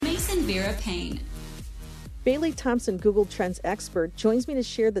Vera Payne. Bailey Tomson, Google Trends expert, joins me to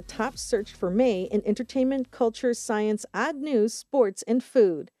share the top search for May in entertainment, culture, science, odd news, sports, and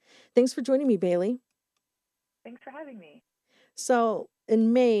food. Thanks for joining me, Bailey. Thanks for having me. So,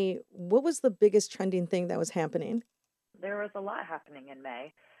 in May, what was the biggest trending thing that was happening? There was a lot happening in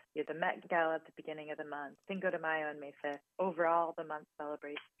May. You had the Met Gala at the beginning of the month, Cinco de Mayo on May 5th. Overall, the month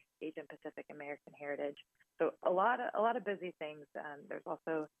celebrates Asian Pacific American heritage. So a lot of busy things. There's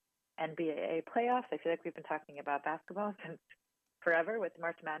also NBA playoffs. I feel like we've been talking about basketball since forever with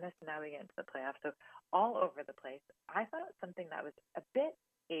March Madness, and now we get into the playoffs. So all over the place. I thought something that was a bit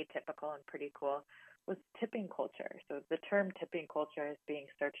atypical and pretty cool was tipping culture. So the term tipping culture is being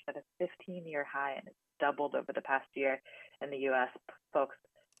searched at a 15-year high, and it's doubled over the past year in the U.S. Folks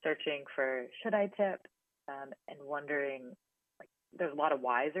searching for should I tip, and wondering, like, there's a lot of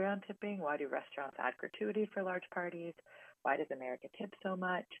whys around tipping. Why do restaurants add gratuity for large parties? Why does America tip so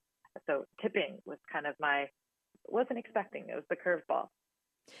much? So tipping was kind of wasn't expecting. It was the curveball.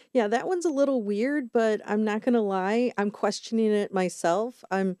 Yeah, that one's a little weird, but I'm not gonna lie, I'm questioning it myself.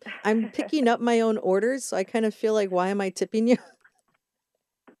 I'm picking up my own orders, so I kind of feel like, why am I tipping you?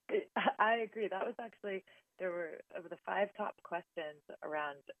 I agree. That was actually, there were of the 5 top questions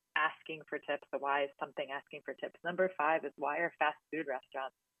around asking for tips. So why is something asking for tips? Number 5 is, why are fast food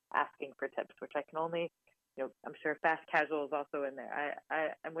restaurants asking for tips? Which I can only, I'm sure fast casual is also in there.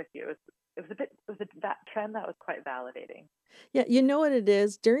 I'm with you. It was that trend that was quite validating. Yeah, you know what it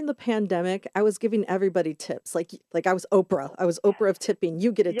is? During the pandemic, I was giving everybody tips. Like I was Oprah. I was Oprah of tipping.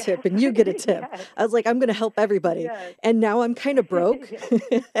 You get a Yes. tip and you get a tip. Yes. I was like, I'm going to help everybody. Yes. And now I'm kind of broke.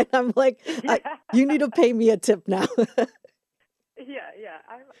 And I'm like, you need to pay me a tip now. Yeah.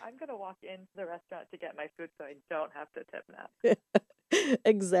 I'm gonna walk into the restaurant to get my food, so I don't have to tip now.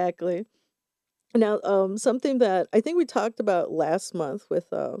 Exactly. Now, something that I think we talked about last month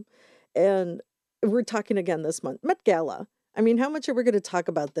and we're talking again this month, Met Gala. I mean, how much are we going to talk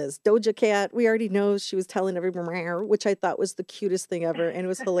about this? Doja Cat, we already know she was telling everyone, which I thought was the cutest thing ever, and it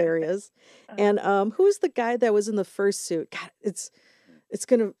was hilarious. And who's the guy that was in the first suit? God, it's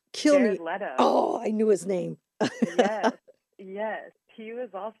gonna kill Jared me. Leto. Oh, I knew his name. Yes. He was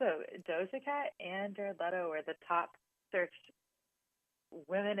also, Doja Cat and Jared Leto were the top searched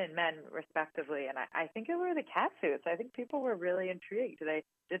women and men respectively, and I think it were the cat suits. I think people were really intrigued. They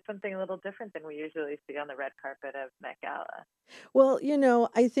did something a little different than we usually see on the red carpet of Met Gala. Well,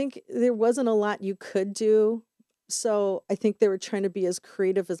 I think there wasn't a lot you could do, so I think they were trying to be as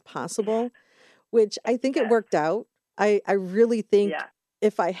creative as possible, which I think it worked out. I really think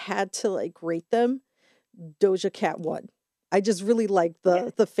if I had to rate them, Doja Cat won. I just really liked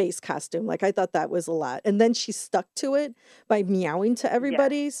the face costume. Like, I thought that was a lot. And then she stuck to it by meowing to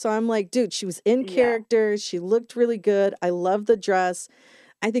everybody. So I'm like, dude, she was in character. She looked really good. I love the dress.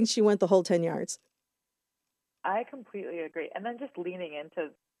 I think she went the whole 10 yards. I completely agree. And then just leaning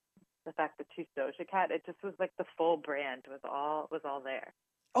into the fact that she's Doja Cat, it just was like the full brand was all there.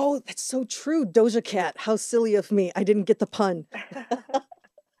 Oh, that's so true. Doja Cat. How silly of me. I didn't get the pun.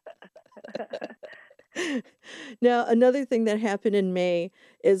 Now, another thing that happened in May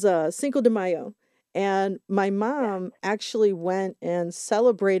is Cinco de Mayo. And my mom actually went and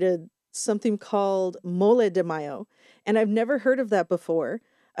celebrated something called Mole de Mayo. And I've never heard of that before.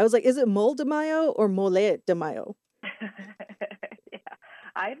 I was like, is it Mole de Mayo or Mole de Mayo?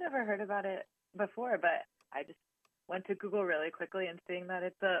 I'd never heard about it before, but I just went to Google really quickly and seeing that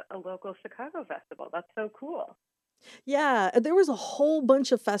it's a local Chicago festival. That's so cool. Yeah, there was a whole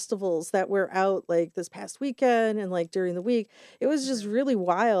bunch of festivals that were out this past weekend and during the week. It was just really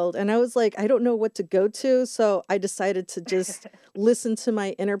wild. And I was like, I don't know what to go to. So I decided to just listen to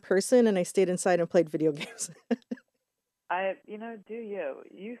my inner person, and I stayed inside and played video games. Do you?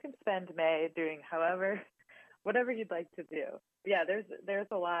 You can spend May doing whatever you'd like to do. Yeah, there's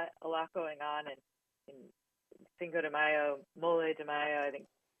a lot going on in Cinco de Mayo, Mole de Mayo. I think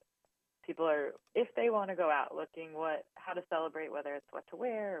people are, if they want to go out, looking how to celebrate, whether it's what to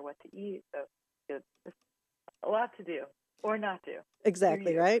wear or what to eat. So there's a lot to do or not do.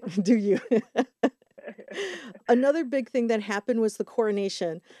 Exactly, right? Do you? Another big thing that happened was the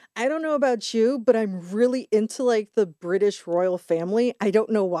coronation. I don't know about you, but I'm really into the British royal family. I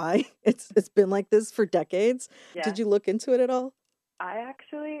don't know why. It's been like this for decades. Yeah. Did you look into it at all?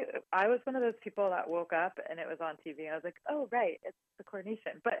 I was one of those people that woke up and it was on TV. I was like, oh, right, it's the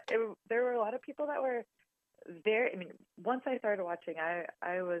coronation. But there were a lot of people that were there. I mean, once I started watching,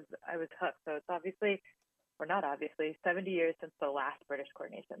 I was hooked. So it's obviously, or not obviously, 70 years since the last British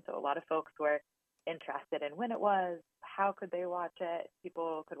coronation. So a lot of folks were interested in when it was, how could they watch it.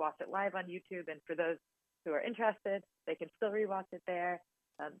 People could watch it live on YouTube. And for those who are interested, they can still rewatch it there.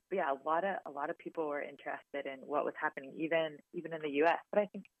 But yeah, a lot of people were interested in what was happening, even in the U.S. But I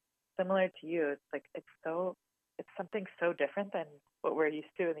think similar to you, it's like it's something so different than what we're used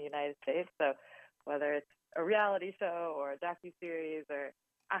to in the United States. So whether it's a reality show or a docu-series or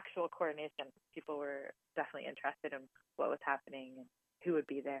actual coronation, people were definitely interested in what was happening and who would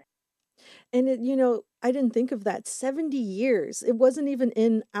be there. And I didn't think of that. 70 years. It wasn't even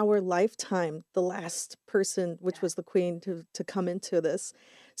in our lifetime, the last person, which Yeah. was the queen, to come into this.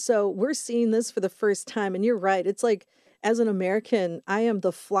 So we're seeing this for the first time. And you're right. It's like, as an American, I am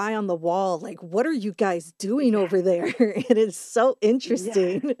the fly on the wall. Like, what are you guys doing Yes. over there? It is so Yes.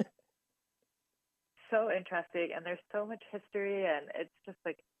 interesting. So interesting, and there's so much history, and it's just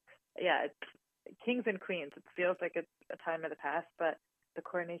like, yeah, it's kings and queens. It feels like it's a time of the past, but the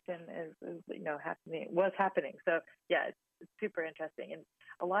coronation is happening, was happening. So yeah, it's super interesting, and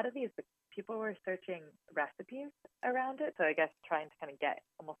a lot of these people were searching recipes around it. So I guess trying to kind of get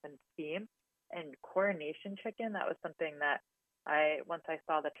almost in theme. And coronation chicken, that was something that once I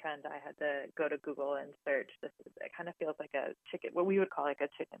saw the trend, I had to go to Google and search. It kind of feels like a chicken, what we would call like a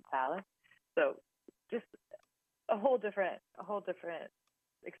chicken salad. So just a whole different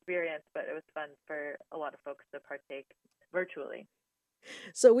experience, but it was fun for a lot of folks to partake virtually.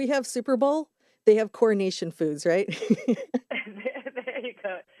 So we have Super Bowl, they have coronation foods, right? There you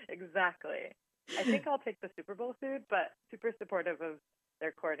go. Exactly. I think I'll take the Super Bowl food, but super supportive of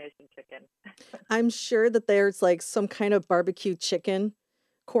their coronation chicken. I'm sure that there's like some kind of barbecue chicken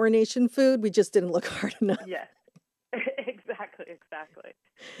coronation food. We just didn't look hard enough. Yes. Exactly.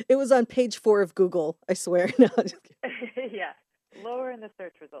 It was on page 4 of Google, I swear. No, just kidding. Yeah. Lower in the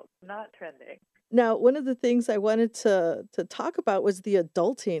search results, not trending. Now, one of the things I wanted to talk about was the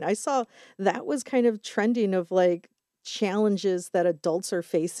adulting. I saw that was kind of trending of like challenges that adults are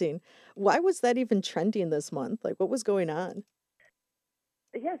facing. Why was that even trending this month? Like what was going on?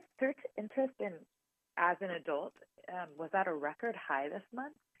 Yes, search interest in as an adult was at a record high this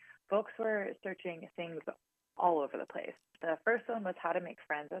month. Folks were searching things all over the place. The first one was how to make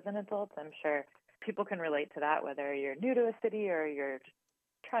friends as an adult. I'm sure people can relate to that, whether you're new to a city or you're just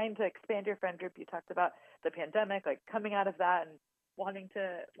trying to expand your friend group. You talked about the pandemic, like coming out of that and wanting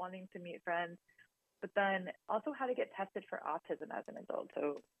to meet friends, but then also how to get tested for autism as an adult.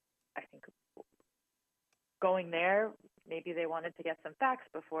 So I think going there, maybe they wanted to get some facts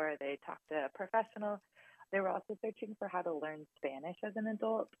before they talked to a professional. They were also searching for how to learn Spanish as an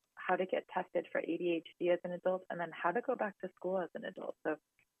adult, how to get tested for ADHD as an adult, and then how to go back to school as an adult. So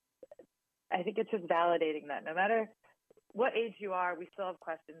I think it's just validating that no matter what age you are, we still have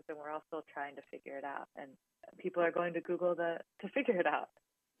questions and we're all still trying to figure it out. And people are going to Google to figure it out.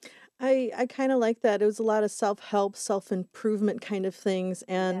 I kind of like that. It was a lot of self-help, self-improvement kind of things,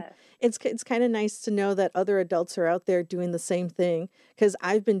 and Yes, it's kind of nice to know that other adults are out there doing the same thing because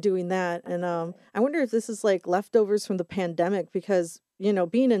I've been doing that, and absolutely. I wonder if this is like leftovers from the pandemic because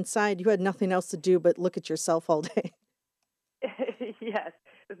being inside, you had nothing else to do but look at yourself all day. Yes,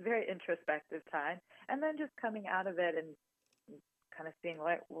 it was a very introspective time. And then just coming out of it and kind of seeing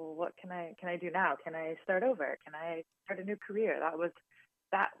what can I do now? Can I start over? Can I start a new career? That was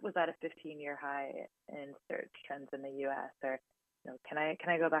at a 15-year high in search trends in the US. Or can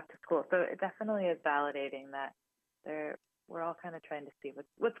I go back to school? So it definitely is validating that there we're all kind of trying to see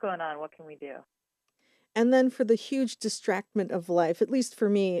what's going on, what can we do? And then for the huge distractment of life, at least for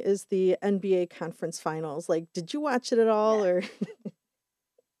me, is the NBA conference finals. Like, did you watch it at all Yes. or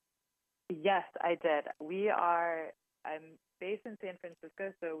Yes, I did. I'm based in San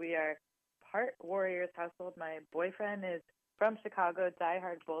Francisco, so we are part Warriors household. My boyfriend is from Chicago,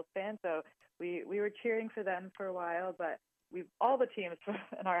 diehard Bulls fan, so we were cheering for them for a while, but we all the teams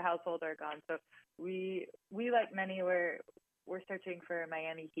in our household are gone. So we like many were searching for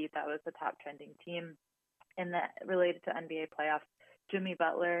Miami Heat. That was the top trending team, and that related to NBA playoffs. Jimmy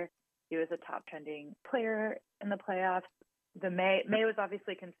Butler, he was a top trending player in the playoffs. The May was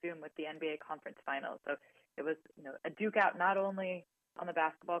obviously consumed with the NBA conference finals. So it was, a duke out not only on the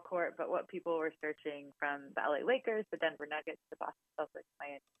basketball court, but what people were searching from the LA Lakers, the Denver Nuggets, the Boston Celtics,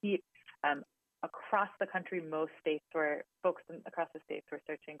 Miami Heat. Across the country, across the states were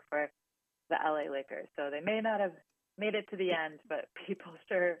searching for the LA Lakers. So they may not have made it to the end, but people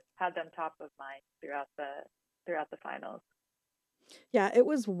sure had them top of mind throughout the finals. Yeah, it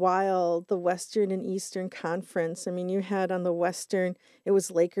was wild, the Western and Eastern Conference. I mean, you had on the Western, it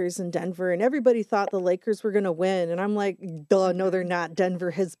was Lakers and Denver, and everybody thought the Lakers were going to win. And I'm like, duh, no, they're Mm-hmm. not.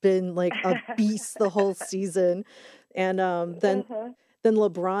 Denver has been like a beast the whole season. And Uh-huh. then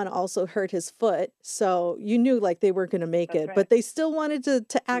LeBron also hurt his foot. So you knew like they weren't going to make That's it, but right. they still wanted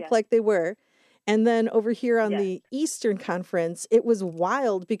to act Yes. like they were. And then over here on Yes. the Eastern Conference, it was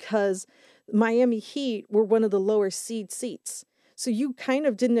wild because Miami Heat were one of the lower seed seats. So you kind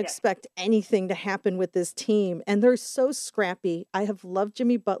of didn't Yes. expect anything to happen with this team. And they're so scrappy. I have loved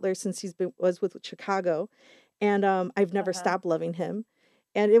Jimmy Butler since was with Chicago. And I've never stopped loving him.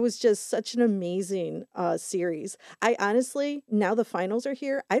 And it was just such an amazing series. I honestly, now the finals are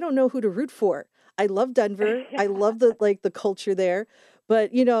here, I don't know who to root for. I love Denver. I love the culture there.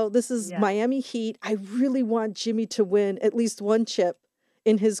 But, this is Yeah. Miami Heat. I really want Jimmy to win at least one chip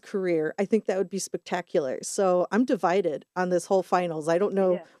in his career. I think that would be spectacular. So I'm divided on this whole finals. I don't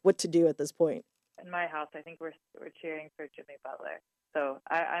know what to do at this point. In my house, I think we're cheering for Jimmy Butler. So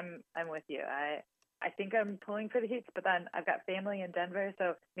I'm with you. I think I'm pulling for the Heat, but then I've got family in Denver,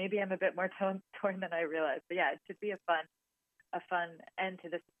 so maybe I'm a bit more torn than I realized. But yeah, it should be a fun end to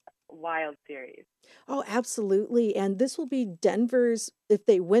this wild series. Oh, absolutely. And this will be Denver's, if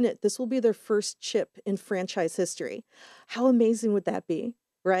they win it, this will be their first chip in franchise history. How amazing would that be?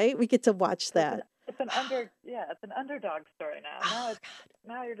 Right? We get to watch that. It's an underdog story now.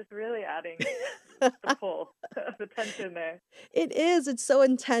 Now you're just really adding the pull of the tension there. It is. It's so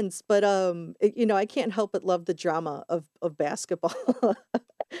intense, but I can't help but love the drama of basketball. Of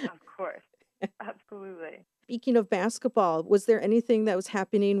course. Absolutely. Speaking of basketball, was there anything that was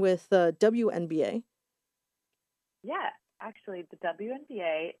happening with the WNBA? Yeah, actually, the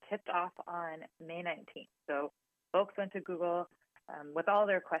WNBA tipped off on May 19th. So folks went to Google with all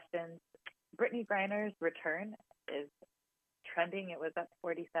their questions. Brittany Griner's return is trending. It was up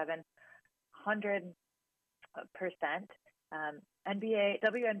 4,700%.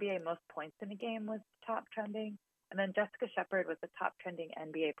 WNBA most points in a game was top trending. And then Jessica Shepard was the top trending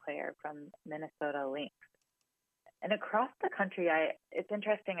NBA player from Minnesota Lynx. And across the country, it's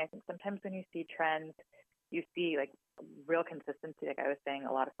interesting. I think sometimes when you see trends, you see like real consistency. Like I was saying,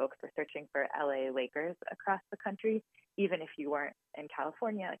 a lot of folks were searching for LA Lakers across the country, even if you weren't in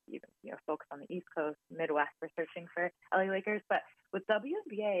California. Like even folks on the East Coast, Midwest were searching for LA Lakers. But with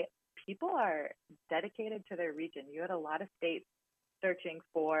WNBA, people are dedicated to their region. You had a lot of states searching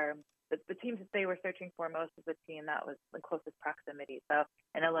for the teams that they were searching for most of the team that was the closest proximity. So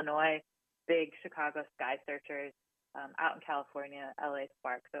in Illinois, big Chicago Sky Searchers. Out in California, LA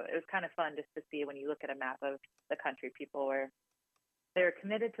Spark. So it was kind of fun just to see when you look at a map of the country, they were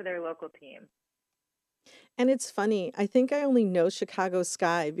committed to their local team. And it's funny. I think I only know Chicago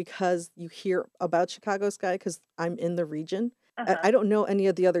Sky because you hear about Chicago Sky because I'm in the region. I don't know any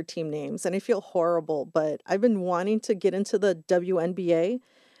of the other team names, and I feel horrible, but I've been wanting to get into the WNBA,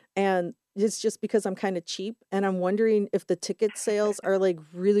 and it's just because I'm kind of cheap, and I'm wondering if the ticket sales are like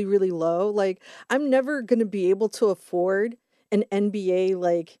really, really low. Like I'm never going to be able to afford an NBA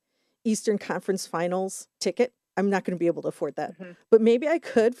like Eastern Conference Finals ticket. I'm not going to be able to afford that. But maybe I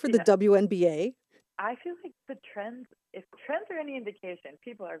could for the WNBA. I feel like if trends are any indication,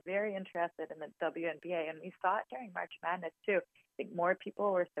 people are very interested in the WNBA, and we saw it during March Madness too. I think more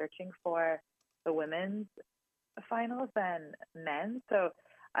people were searching for the women's finals than men. So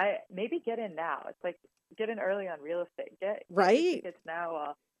I maybe get in now. It's like get in early on real estate. Get tickets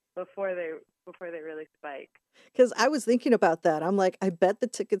now before they really spike. Because I was thinking about that. I'm like, I bet the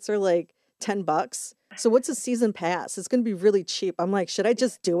tickets are like $10. So what's a season pass? It's going to be really cheap. I'm like, should I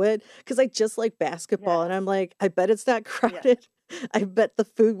just do it? Because I just like basketball, and I'm like, I bet it's not crowded. I bet the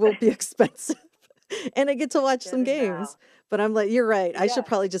food won't be expensive, and I get to watch some games. But I'm like, you're right. I should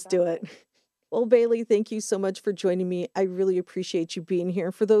probably just do it. Well, Bailey, thank you so much for joining me. I really appreciate you being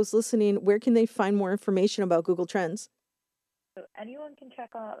here. For those listening, where can they find more information about Google Trends? So anyone can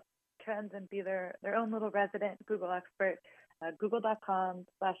check out trends and be their own little resident Google expert.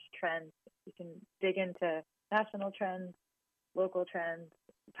 Google.com/trends. You can dig into national trends, local trends,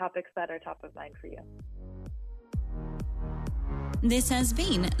 topics that are top of mind for you. This has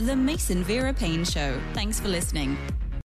been the Mason Vera Payne Show. Thanks for listening.